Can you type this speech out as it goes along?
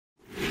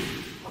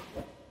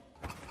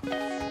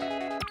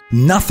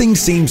Nothing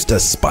seems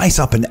to spice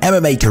up an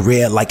MMA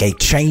career like a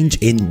change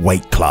in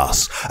weight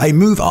class. A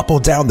move up or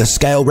down the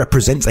scale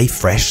represents a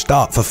fresh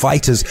start for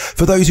fighters.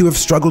 For those who have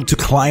struggled to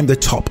climb the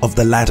top of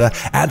the ladder,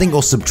 adding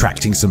or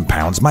subtracting some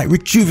pounds might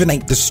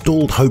rejuvenate the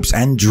stalled hopes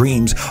and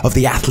dreams of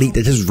the athlete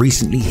that has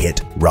recently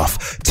hit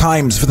rough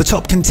times. For the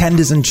top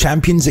contenders and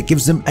champions, it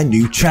gives them a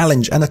new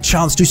challenge and a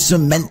chance to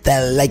cement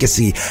their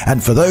legacy.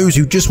 And for those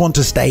who just want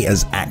to stay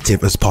as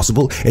active as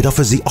possible, it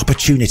offers the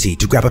opportunity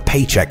to grab a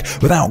paycheck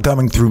without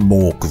going through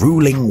more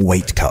grueling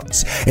weight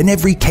cuts. In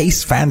every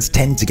case, fans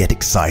tend to get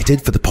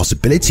excited for the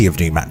possibility of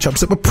new matchups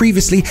that were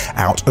previously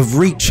out of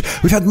reach.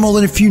 We've had more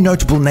than a few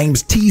notable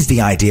names tease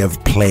the idea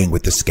of playing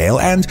with the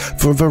scale, and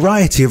for a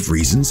variety of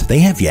reasons, they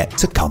have yet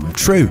to come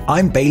true.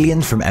 I'm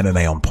Balian from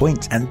MMA On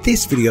Point, and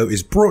this video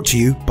is brought to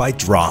you by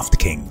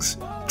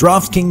DraftKings.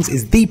 DraftKings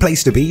is the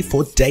place to be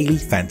for daily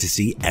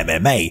fantasy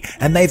MMA,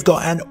 and they've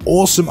got an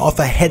awesome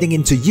offer heading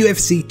into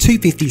UFC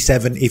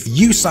 257 if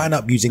you sign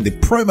up using the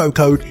promo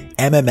code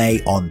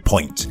MMA On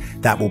Point.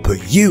 That will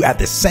put you at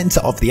the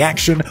center of the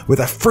action with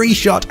a free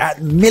shot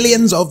at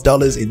millions of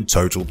dollars in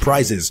total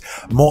prizes.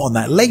 More on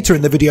that later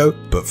in the video,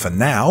 but for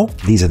now,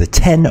 these are the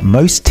 10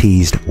 most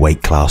teased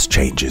weight class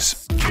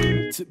changes.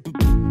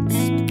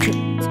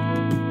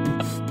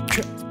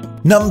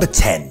 Number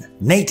 10.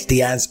 Nate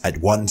Diaz at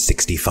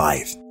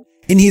 165.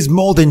 In his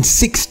more than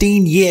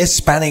 16-year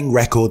spanning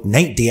record,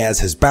 Nate Diaz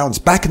has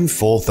bounced back and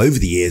forth over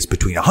the years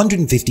between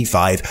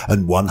 155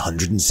 and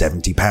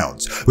 170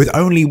 pounds, with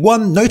only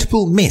one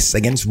notable miss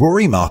against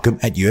Rory Markham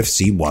at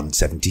UFC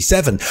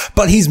 177.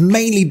 But he's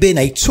mainly been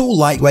a tall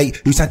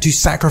lightweight who's had to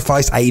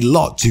sacrifice a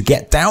lot to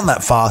get down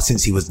that far,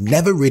 since he was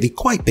never really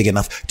quite big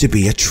enough to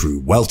be a true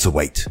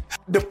welterweight.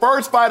 The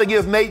first fight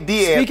against Nate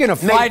Diaz. Speaking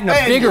of fighting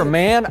a bigger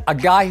man, a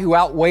guy who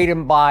outweighed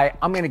him by,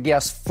 I'm going to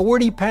guess,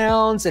 40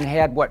 pounds and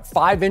had,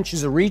 5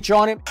 inches of reach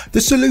on him?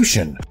 The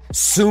solution: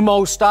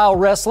 sumo style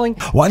wrestling.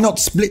 Why not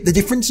split the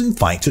difference and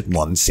fight at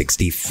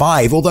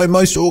 165? Although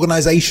most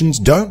organizations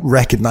don't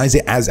recognize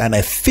it as an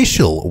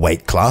official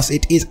weight class,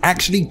 it is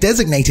actually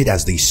designated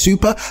as the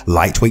super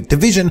lightweight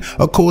division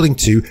according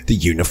to the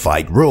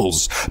unified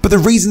rules. But the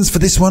reasons for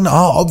this one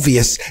are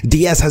obvious.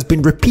 Diaz has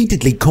been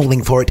repeatedly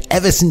calling for it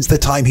ever since the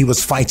time he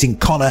was fighting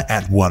Conor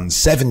at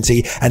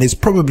 170, and is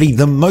probably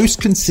the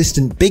most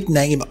consistent big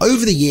name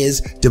over the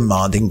years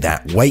demanding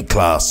that weight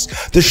class.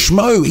 The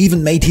Schmo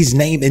even made his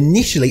name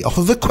initially off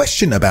of a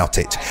question about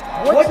it.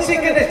 What's it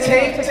going to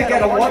take to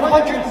get a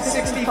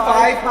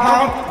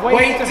 165-pound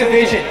weight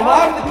division? A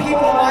lot of the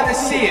people want to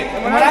see it.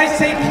 And when I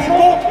say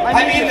people,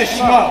 I mean the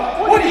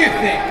Schmo. What do you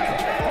think?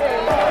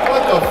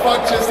 What the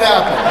fuck just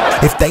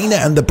happened? If Dana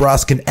and the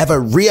brass can ever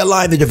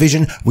realign the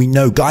division, we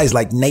know guys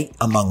like Nate,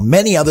 among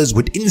many others,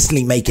 would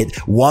instantly make it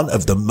one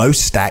of the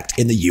most stacked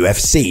in the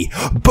UFC.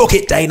 Book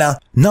it, Dana!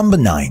 Number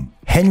 9.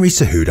 Henry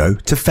Cejudo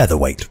to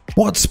featherweight.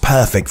 What's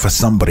perfect for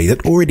somebody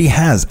that already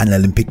has an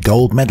Olympic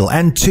gold medal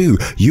and 2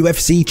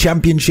 UFC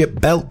championship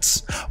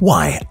belts?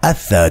 Why, a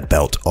third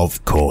belt,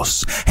 of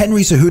course.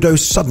 Henry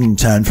Cejudo's sudden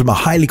turn from a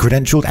highly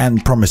credentialed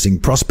and promising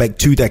prospect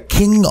to the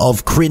king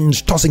of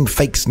cringe, tossing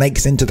fake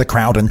snakes into the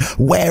crowd and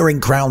wearing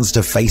crowns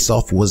to face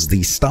off was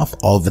the stuff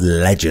of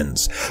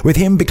legends. With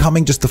him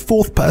becoming just the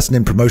 4th person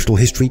in promotional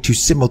history to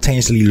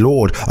simultaneously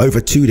lord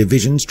over 2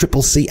 divisions,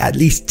 Triple C at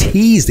least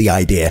teased the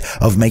idea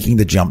of making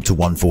the jump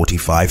to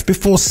 145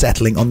 before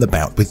settling on the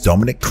bout with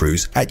Dominic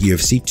Cruz at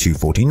UFC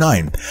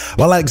 249,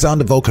 while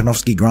Alexander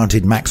Volkanovski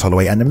granted Max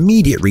Holloway an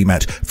immediate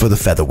rematch for the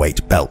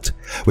featherweight belt.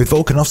 With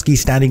Volkanovski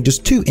standing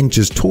just 2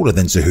 inches taller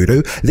than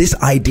Cejudo, this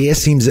idea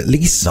seems at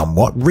least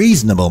somewhat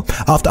reasonable.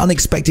 After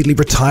unexpectedly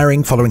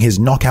retiring following his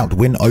knockout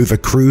win over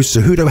Cruz,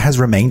 Cejudo has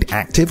remained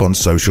active on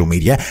social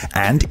media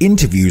and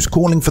interviews,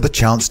 calling for the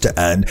chance to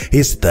earn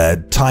his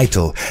 3rd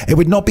title. It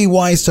would not be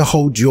wise to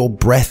hold your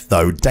breath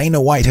though.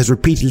 Dana White has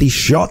repeatedly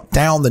shot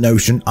down the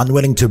notion,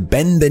 unwilling to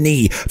bend the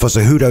knee for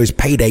Cejudo's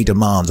payday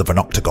demands of an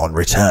octagon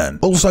return.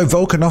 Also,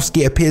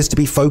 Volkanovski appears to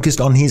be focused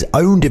on his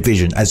own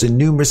division as the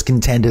numerous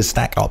contenders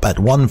stack up at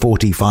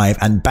 145,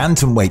 and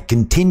bantamweight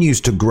continues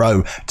to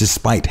grow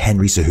despite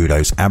Henry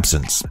Cejudo's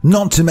absence.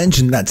 Not to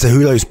mention that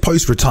Cejudo's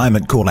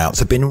post-retirement callouts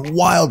have been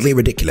wildly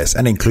ridiculous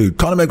and include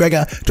Conor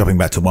McGregor dropping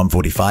back to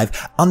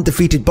 145,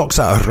 undefeated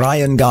boxer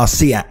Ryan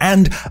Garcia,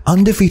 and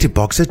undefeated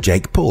boxer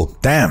Jake Paul.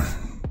 Damn,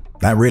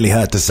 that really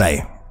hurt to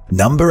say.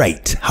 Number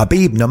 8.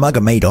 Khabib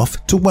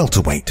Nurmagomedov to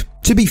welterweight.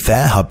 To be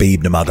fair,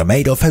 Khabib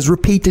Nurmagomedov has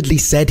repeatedly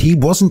said he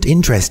wasn't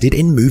interested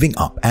in moving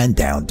up and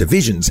down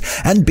divisions,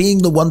 and being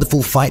the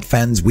wonderful fight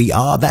fans we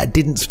are, that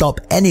didn't stop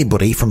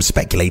anybody from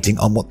speculating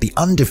on what the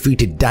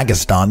undefeated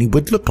Dagestani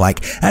would look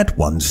like at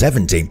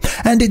 170.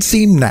 And it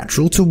seemed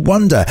natural to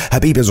wonder.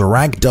 Khabib has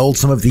ragdolled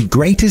some of the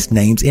greatest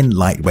names in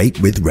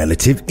lightweight with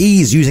relative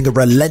ease, using a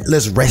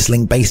relentless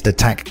wrestling-based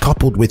attack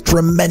coupled with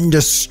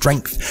tremendous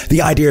strength.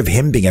 The idea of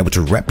him being able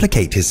to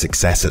replicate his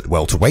success at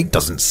welterweight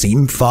doesn't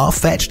seem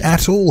far-fetched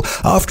at all.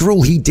 After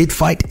all, he did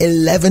fight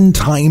 11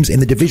 times in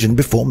the division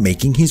before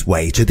making his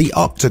way to the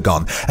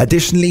octagon.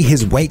 Additionally,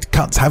 his weight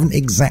cuts haven't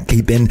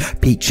exactly been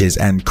peaches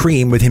and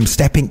cream, with him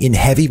stepping in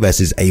heavy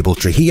versus Abel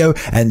Trujillo,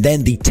 and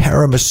then the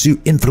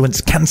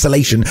tiramisu-influenced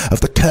cancellation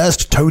of the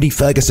cursed Tony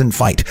Ferguson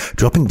fight,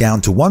 dropping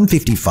down to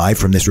 155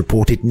 from this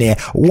reported near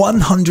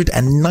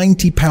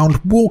 190-pound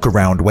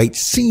walk-around weight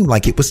seemed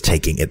like it was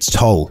taking its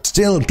toll.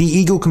 Still, the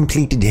Eagle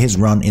completed his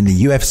run in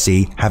the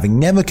UFC, having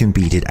never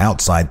competed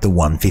outside the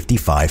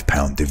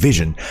 155-pound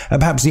division, and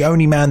perhaps the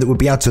only man that would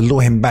be able to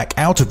lure him back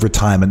out of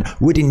retirement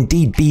would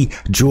indeed be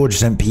Georges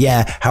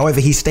St-Pierre. However,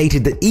 he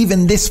stated that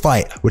even this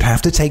fight would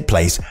have to take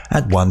place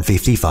at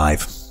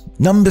 155.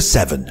 Number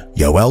 7.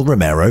 Yoel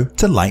Romero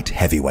to light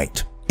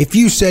heavyweight. If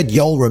you said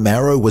Yoel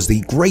Romero was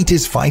the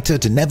greatest fighter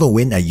to never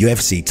win a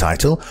UFC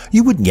title,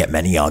 you wouldn't get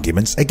many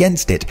arguments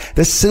against it.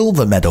 The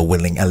silver medal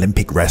winning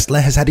Olympic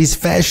wrestler has had his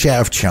fair share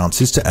of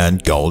chances to earn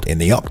gold in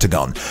the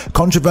octagon.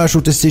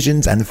 Controversial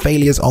decisions and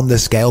failures on the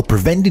scale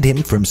prevented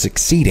him from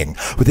succeeding.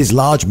 With his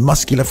large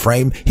muscular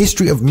frame,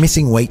 history of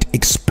missing weight,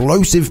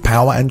 explosive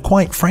power, and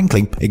quite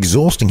frankly,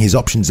 exhausting his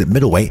options at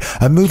middleweight,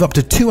 a move up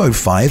to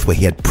 205, where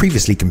he had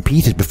previously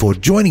competed before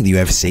joining the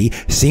UFC,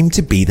 seemed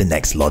to be the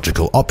next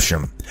logical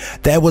option.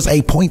 There was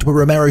a point where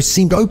Romero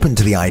seemed open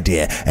to the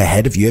idea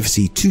ahead of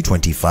UFC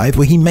 225,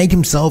 where he made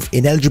himself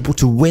ineligible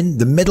to win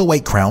the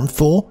middleweight crown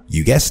for,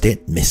 you guessed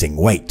it, missing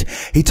weight.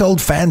 He told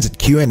fans at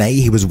Q&A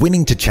he was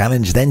willing to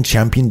challenge then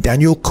champion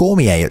Daniel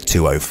Cormier at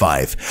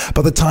 205.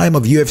 By the time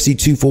of UFC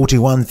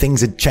 241,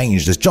 things had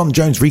changed as Jon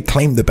Jones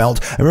reclaimed the belt,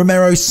 and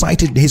Romero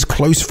cited his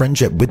close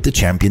friendship with the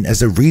champion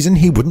as a reason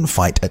he wouldn't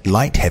fight at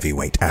light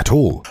heavyweight at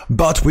all.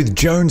 But with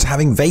Jones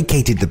having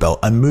vacated the belt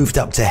and moved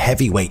up to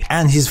heavyweight,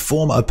 and his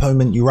former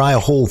opponent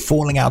Uriah Hall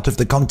falling out of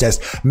the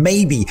contest,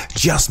 maybe,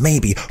 just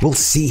maybe, we'll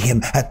see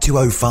him at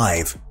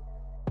 205.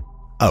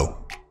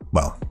 Oh,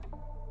 well,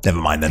 never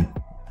mind then.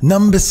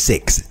 Number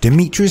 6.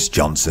 Demetrius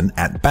Johnson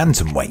at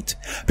bantamweight.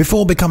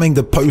 Before becoming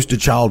the poster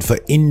child for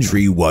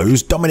injury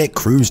woes, Dominic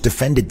Cruz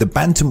defended the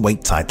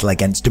bantamweight title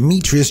against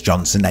Demetrius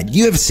Johnson at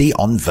UFC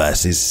On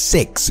Versus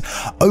 6.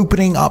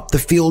 Opening up the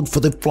field for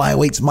the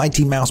flyweights,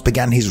 Mighty Mouse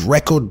began his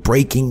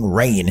record-breaking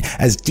reign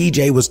as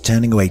DJ was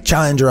turning away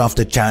challenger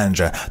after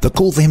challenger. The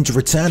call for him to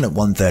return at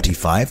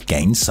 135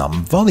 gained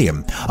some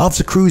volume.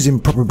 After Cruz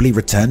improbably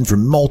returned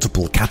from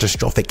multiple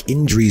catastrophic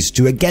injuries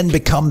to again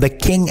become the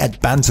king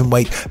at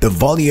bantamweight, the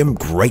volume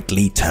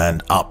greatly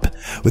turned up.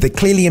 With a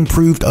clearly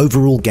improved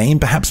overall game,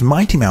 perhaps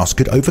Mighty Mouse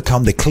could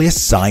overcome the clear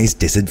size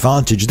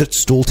disadvantage that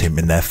stalled him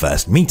in their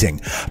first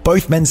meeting.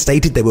 Both men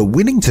stated they were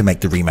willing to make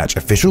the rematch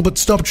official, but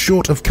stopped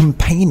short of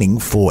campaigning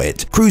for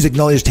it. Cruz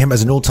acknowledged him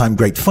as an all-time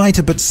great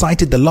fighter, but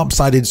cited the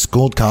lopsided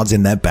scorecards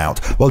in their bout,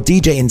 while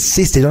DJ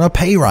insisted on a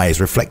pay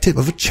rise reflective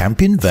of a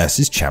champion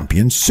versus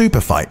champion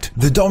super fight.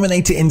 The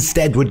Dominator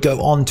instead would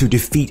go on to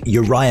defeat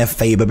Uriah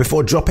Faber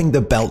before dropping the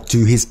belt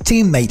to his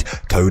teammate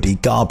Cody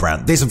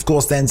Garbrandt. This, of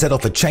course, then set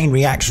off a chain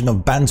reaction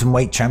of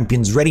bantamweight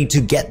champions ready to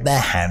get their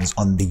hands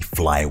on the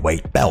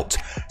flyweight belt.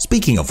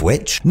 Speaking of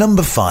which,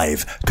 number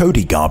 5,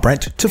 Cody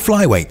Garbrandt to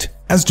flyweight.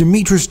 As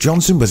Demetrius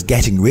Johnson was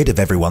getting rid of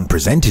everyone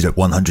presented at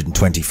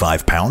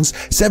 125 pounds,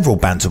 several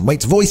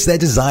bantamweights voiced their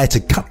desire to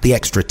cut the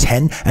extra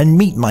 10 and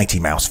meet Mighty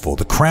Mouse for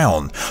the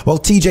crown. While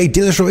TJ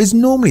Dillashaw is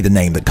normally the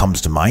name that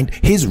comes to mind,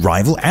 his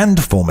rival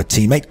and former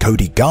teammate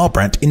Cody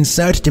Garbrandt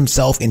inserted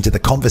himself into the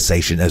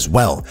conversation as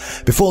well.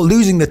 Before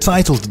losing the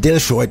title to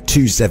Dillashaw at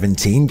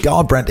 217,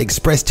 Garbrandt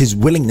expressed his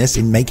willingness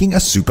in making a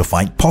super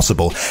fight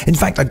possible. In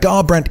fact, a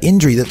Garbrandt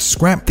injury that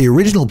scrapped the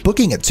original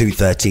booking at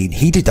 213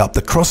 heated up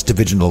the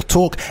cross-divisional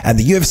talk,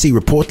 and the UFC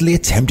reportedly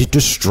attempted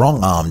to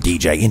strong-arm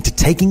DJ into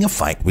taking a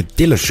fight with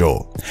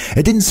Dillashaw.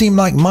 It didn't seem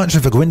like much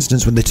of a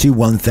coincidence when the two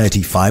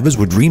 135ers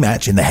would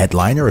rematch in the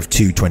headliner of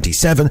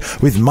 227,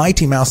 with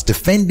Mighty Mouse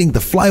defending the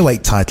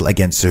flyweight title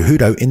against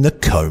Cejudo in the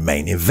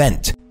co-main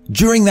event.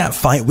 During that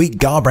fight week,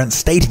 Garbrandt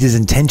stated his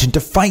intention to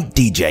fight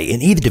DJ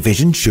in either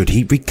division should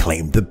he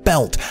reclaim the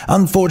belt.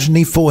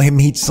 Unfortunately for him,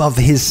 he'd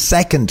suffer his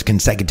second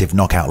consecutive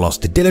knockout loss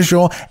to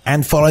Dillashaw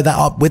and follow that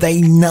up with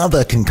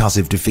another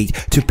concussive defeat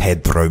to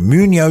Pedro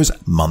Munoz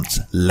months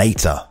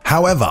later.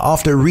 However,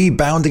 after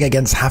rebounding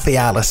against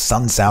Rafael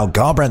Assunção,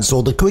 Garbrandt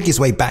saw the quickest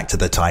way back to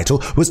the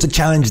title was to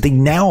challenge the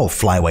now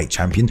flyweight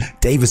champion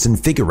Davison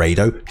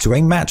Figueiredo to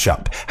a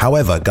matchup.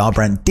 However,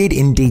 Garbrandt did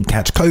indeed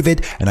catch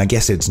COVID, and I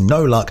guess it's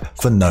no luck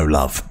for no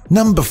love.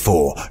 Number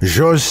 4,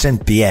 Georges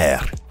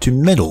St-Pierre to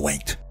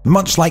middleweight.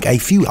 Much like a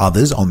few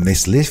others on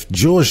this list,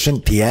 Georges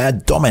St-Pierre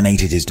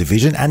dominated his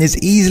division and is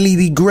easily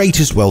the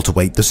greatest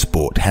welterweight the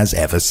sport has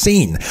ever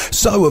seen.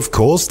 So, of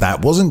course,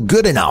 that wasn't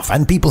good enough,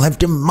 and people have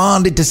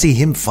demanded to see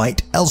him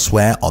fight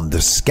elsewhere on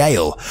the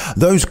scale.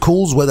 Those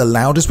calls were the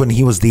loudest when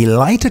he was the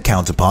lighter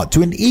counterpart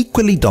to an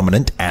equally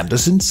dominant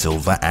Anderson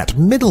Silva at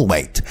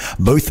middleweight.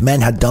 Both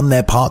men had done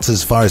their parts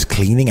as far as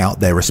cleaning out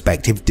their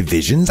respective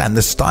divisions, and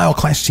the style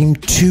clash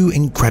seemed too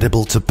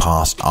incredible to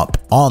pass up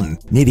on.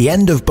 Near the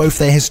end of both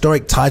their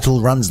historic title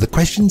title runs, the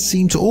questions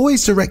seem to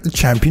always direct the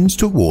champions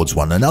towards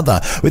one another.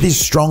 With his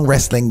strong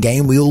wrestling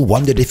game, we all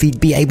wondered if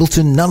he'd be able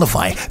to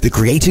nullify the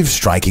creative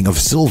striking of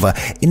Silver,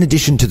 in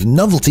addition to the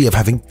novelty of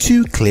having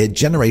two clear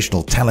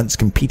generational talents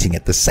competing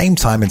at the same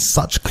time in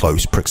such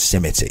close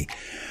proximity.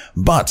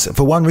 But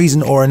for one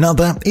reason or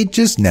another, it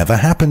just never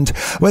happened.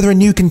 Whether a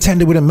new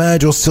contender would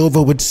emerge or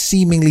Silver would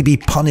seemingly be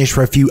punished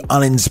for a few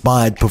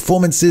uninspired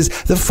performances,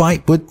 the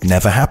fight would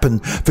never happen.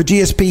 For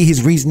GSP,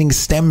 his reasoning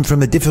stemmed from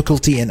the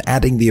difficulty in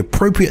adding the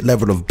appropriate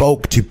level of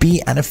bulk to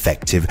be an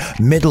effective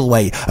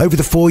middleweight. Over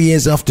the 4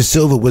 years after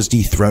Silver was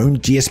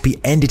dethroned,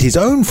 GSP ended his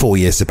own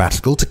 4-year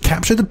sabbatical to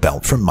capture the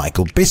belt from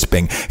Michael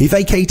Bisping. He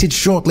vacated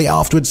shortly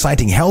afterwards,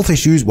 citing health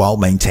issues while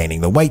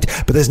maintaining the weight,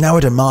 but there's now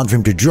a demand for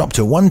him to drop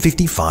to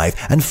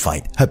 155 and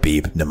fight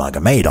Khabib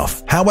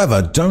Nurmagomedov.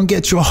 However, don't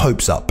get your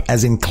hopes up,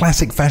 as in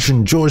classic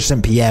fashion, Georges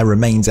St. Pierre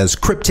remains as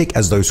cryptic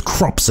as those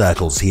crop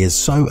circles he is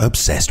so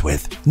obsessed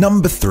with.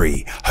 Number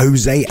 3,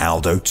 Jose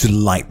Aldo to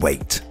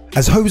lightweight.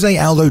 As Jose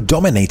Aldo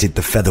dominated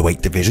the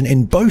featherweight division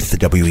in both the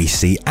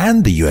WEC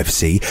and the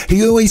UFC,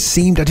 he always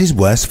seemed at his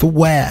worst for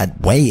wear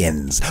at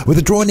weigh-ins. With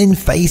a drawn-in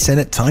face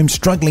and at times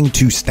struggling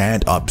to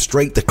stand up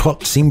straight, the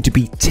clock seemed to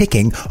be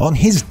ticking on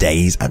his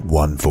days at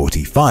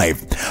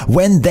 145.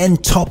 When then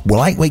top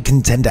lightweight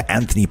contender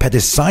Anthony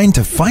Pettis signed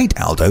to fight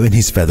Aldo in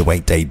his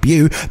featherweight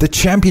debut, the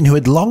champion who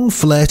had long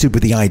flirted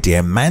with the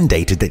idea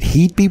mandated that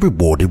he'd be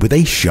rewarded with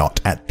a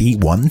shot at the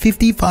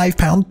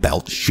 155-pound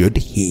belt should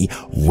he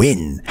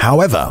win.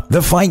 However, the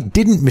fight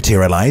didn't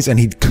materialize, and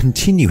he'd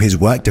continue his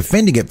work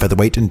defending at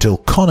featherweight until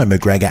Conor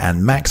McGregor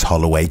and Max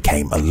Holloway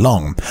came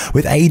along.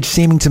 With age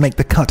seeming to make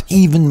the cut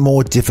even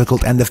more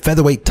difficult and the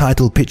featherweight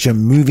title picture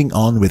moving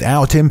on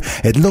without him,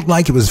 it looked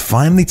like it was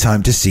finally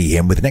time to see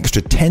him with an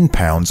extra 10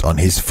 pounds on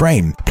his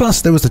frame.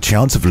 Plus, there was the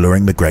chance of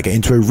luring McGregor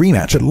into a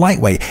rematch at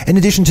lightweight, in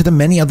addition to the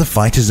many other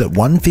fighters at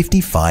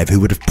 155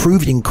 who would have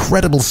proved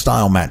incredible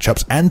style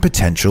matchups and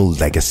potential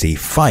legacy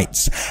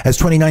fights. As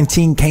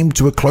 2019 came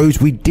to a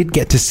close, we did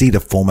get to see the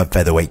former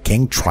featherweight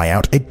king try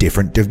out a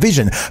different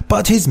division,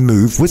 but his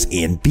move was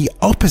in the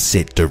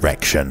opposite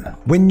direction.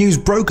 When news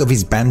broke of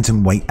his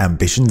bantamweight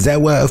ambitions,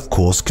 there were of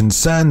course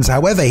concerns.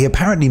 However, he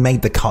apparently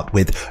made the cut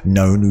with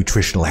no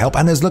nutritional help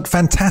and has looked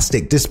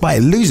fantastic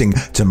despite losing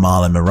to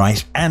Marlon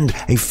Moraes and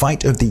a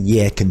Fight of the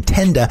Year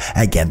contender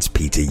against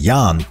Peter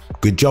Yan.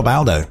 Good job,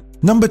 Aldo.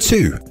 Number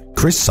 2.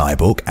 Chris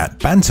Cyborg at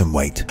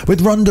bantamweight.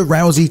 With Ronda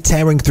Rousey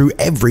tearing through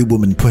every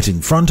woman put in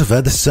front of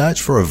her, the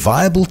search for a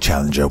viable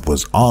challenger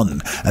was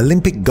on.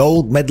 Olympic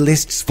gold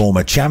medalists,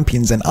 former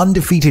champions, and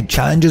undefeated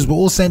challengers were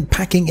all sent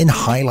packing in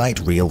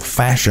highlight reel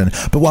fashion.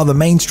 But while the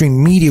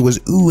mainstream media was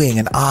oohing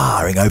and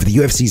ahhing over the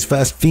UFC's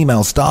first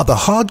female star, the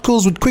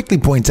hardcores would quickly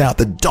point out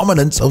the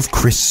dominance of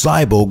Chris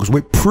Cyborg,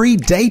 which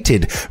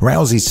predated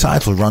Rousey's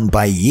title run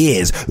by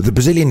years, with the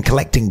Brazilian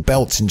collecting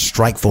belts in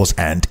Strikeforce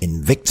and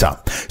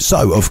Invicta.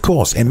 So, of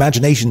course,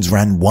 imaginations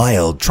ran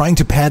wild, trying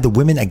to pair the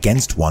women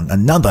against one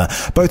another.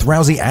 Both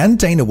Rousey and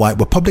Dana White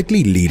were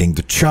publicly leading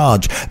the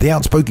charge. The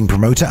outspoken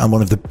promoter and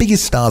one of the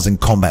biggest stars in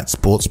combat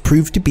sports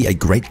proved to be a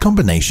great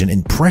combination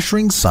in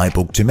pressuring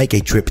Cyborg to make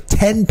a trip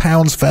 10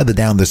 pounds further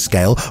down the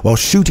scale while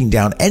shooting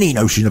down any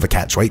notion of a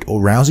catchweight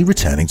or Rousey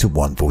returning to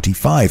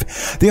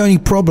 145. The only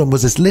problem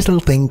was this little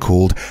thing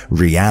called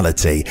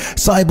reality.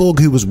 Cyborg,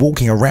 who was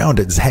walking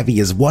around as heavy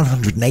as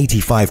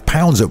 185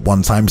 pounds at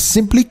one time,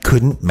 simply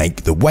couldn't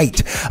make the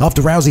weight.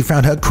 After Rousey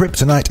found her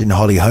kryptonite in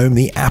Holly Holm,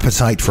 the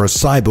appetite for a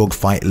Cyborg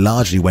fight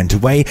largely went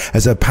away,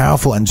 as her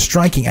powerful and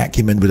striking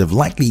acumen would have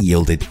likely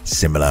yielded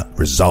similar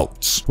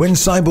results. When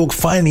Cyborg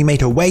finally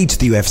made her way to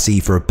the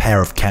UFC for a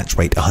pair of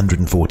catchweight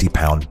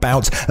 140-pound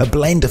bouts, a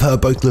blend of her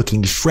both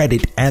looking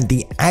shredded and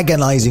the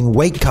agonizing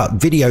weight cut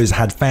videos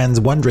had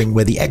fans wondering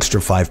where the extra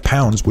 5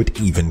 pounds would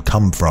even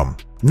come from.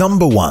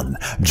 Number 1.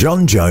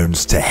 Jon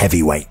Jones to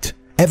heavyweight.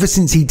 Ever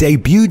since he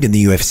debuted in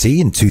the UFC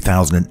in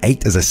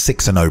 2008 as a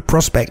 6-0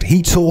 prospect,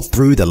 he tore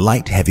through the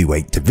light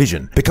heavyweight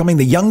division. Becoming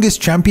the youngest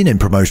champion in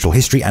promotional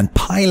history and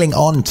piling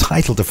on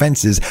title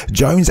defenses,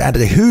 Jones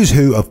added a who's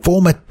who of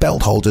former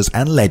belt holders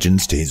and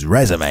legends to his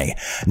resume.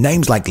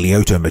 Names like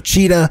Lyoto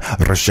Machida,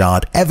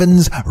 Rashad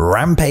Evans,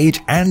 Rampage,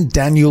 and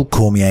Daniel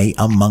Cormier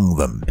among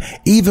them.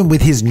 Even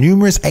with his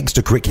numerous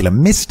extracurricular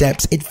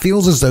missteps, it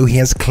feels as though he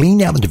has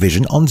cleaned out the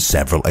division on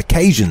several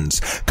occasions.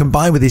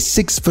 Combined with his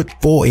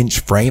 6'4"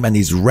 frame and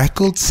his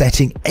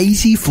record-setting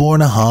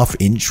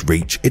 84.5-inch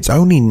reach, it's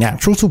only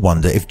natural to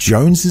wonder if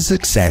Jones'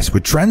 success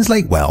would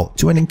translate well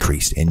to an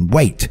increase in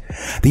weight.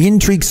 The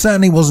intrigue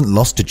certainly wasn't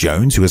lost to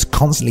Jones, who has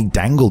constantly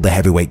dangled the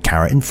heavyweight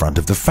carrot in front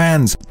of the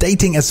fans.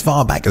 Dating as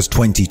far back as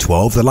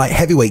 2012, the light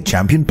heavyweight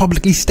champion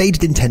publicly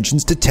stated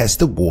intentions to test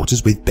the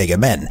waters with bigger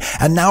men,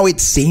 and now it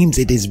seems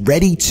it is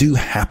ready to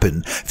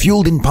happen.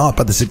 Fueled in part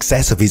by the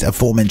success of his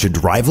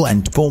aforementioned rival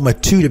and former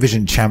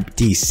 2-division champ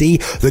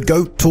DC, the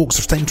GOAT talks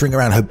centering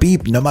around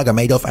Khabib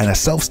Nurmagomedov and a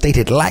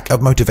self-stated lack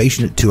of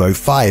motivation at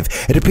 205.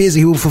 It appears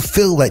he will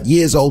fulfill that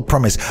years-old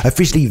promise,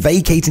 officially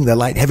vacating the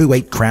light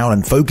heavyweight crown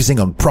and focusing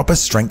on proper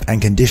strength and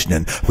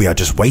conditioning. We are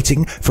just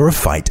waiting for a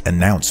fight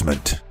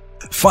announcement.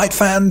 Fight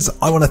fans,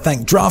 I want to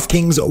thank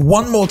DraftKings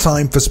one more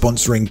time for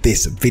sponsoring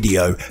this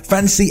video.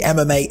 Fantasy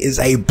MMA is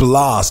a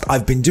blast.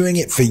 I've been doing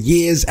it for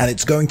years and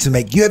it's going to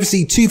make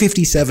UFC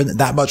 257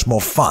 that much more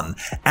fun.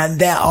 And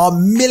there are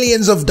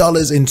millions of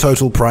dollars in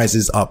total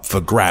prizes up for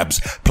grabs.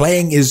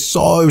 Playing is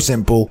so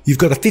simple. You've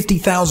got a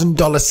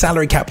 $50,000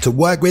 salary cap to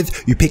work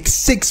with. You pick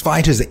 6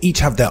 fighters that each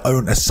have their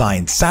own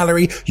assigned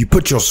salary. You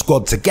put your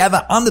squad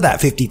together under that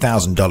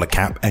 $50,000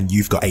 cap and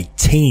you've got a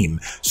team.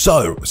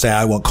 So, say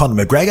I want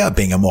Conor McGregor,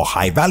 being a more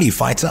high-value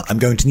fighter, I'm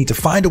going to need to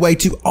find a way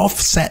to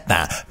offset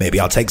that. Maybe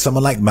I'll take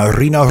someone like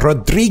Marina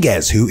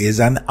Rodriguez, who is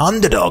an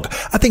underdog.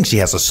 I think she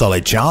has a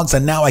solid chance,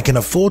 and now I can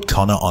afford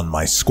Conor on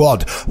my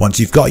squad. Once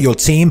you've got your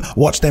team,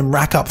 watch them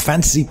rack up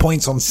fantasy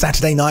points on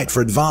Saturday night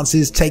for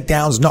advances,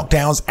 takedowns,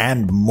 knockdowns,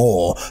 and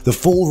more. The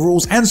full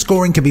rules and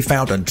scoring can be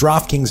found on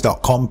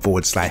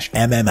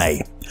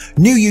DraftKings.com/MMA.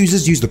 New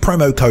users use the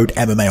promo code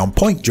MMA on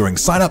point during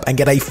sign up and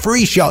get a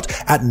free shot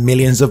at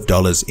millions of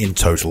dollars in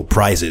total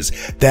prizes.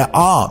 There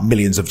are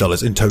millions of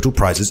dollars in total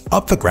prizes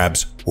up for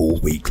grabs all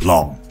week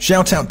long.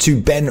 Shout out to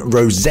Ben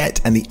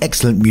Rosette and the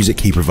excellent music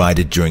he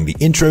provided during the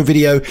intro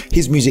video.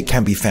 His music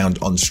can be found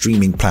on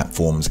streaming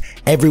platforms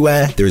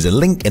everywhere. There is a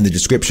link in the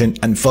description,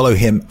 and follow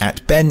him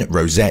at Ben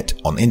Rosette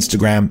on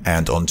Instagram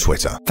and on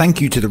Twitter. Thank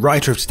you to the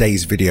writer of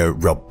today's video,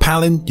 Rob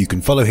Palin. You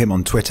can follow him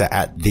on Twitter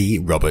at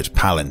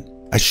 @TheRobertPalin.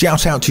 A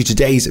shout out to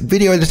today's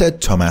video editor,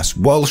 Thomas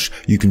Walsh.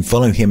 You can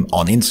follow him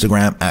on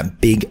Instagram at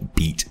Big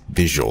Beat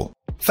Visual.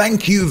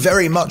 Thank you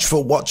very much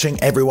for watching,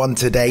 everyone,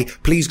 today.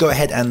 Please go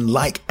ahead and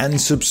like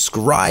and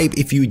subscribe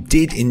if you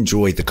did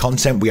enjoy the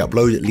content. We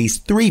upload at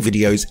least 3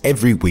 videos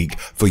every week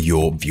for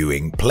your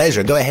viewing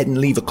pleasure. Go ahead and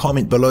leave a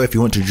comment below if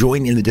you want to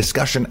join in the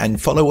discussion, and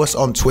follow us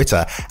on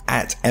Twitter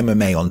at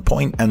MMA on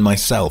point and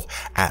myself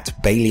at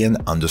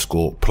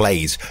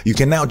Balian_plays. You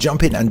can now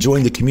jump in and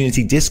join the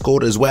community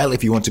Discord as well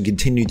if you want to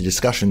continue the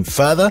discussion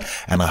further,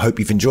 and I hope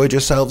you've enjoyed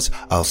yourselves.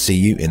 I'll see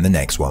you in the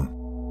next one.